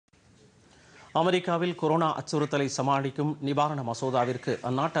அமெரிக்காவில் கொரோனா அச்சுறுத்தலை சமாளிக்கும் நிவாரண மசோதாவிற்கு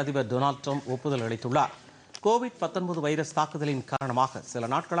அந்நாட்டு அதிபர் டொனால்ட் ட்ரம்ப் ஒப்புதல் அளித்துள்ளார். கோவிட்-19 வைரஸ் தாக்குதலின் காரணமாக சில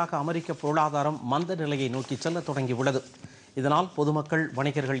நாட்களாக அமெரிக்க பொருளாதாரம் மந்த நிலையை நோக்கி செல்ல தொடங்கியுள்ளது. இதனால் பொதுமக்கள்,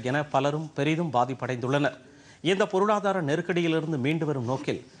 வணிகர்கள் என பலரும் பெரிதும் பாதிப்படைந்துள்ளனர். இந்த பொருளாதார நெருக்கடியிலிருந்து மீண்டு வரும்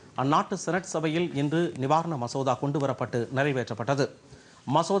நோக்கில் அந்நாட்டு செனட் சபையில் இன்று நிவாரண மசோதா கொண்டுவரப்பட்டு நிறைவேற்றப்பட்டது.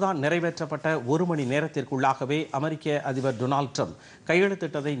 மசோதா நிறைவேற்றப்பட்ட 1 மணி நேரத்திற்குள்ளாகவே அமெரிக்க அதிபர் டொனால்ட் ட்ரம்ப்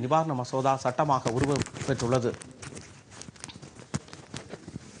கையெழுத்திட்டதை நிவாரண மசோதா சட்டமாக உருவம் பெற்றுள்ளது.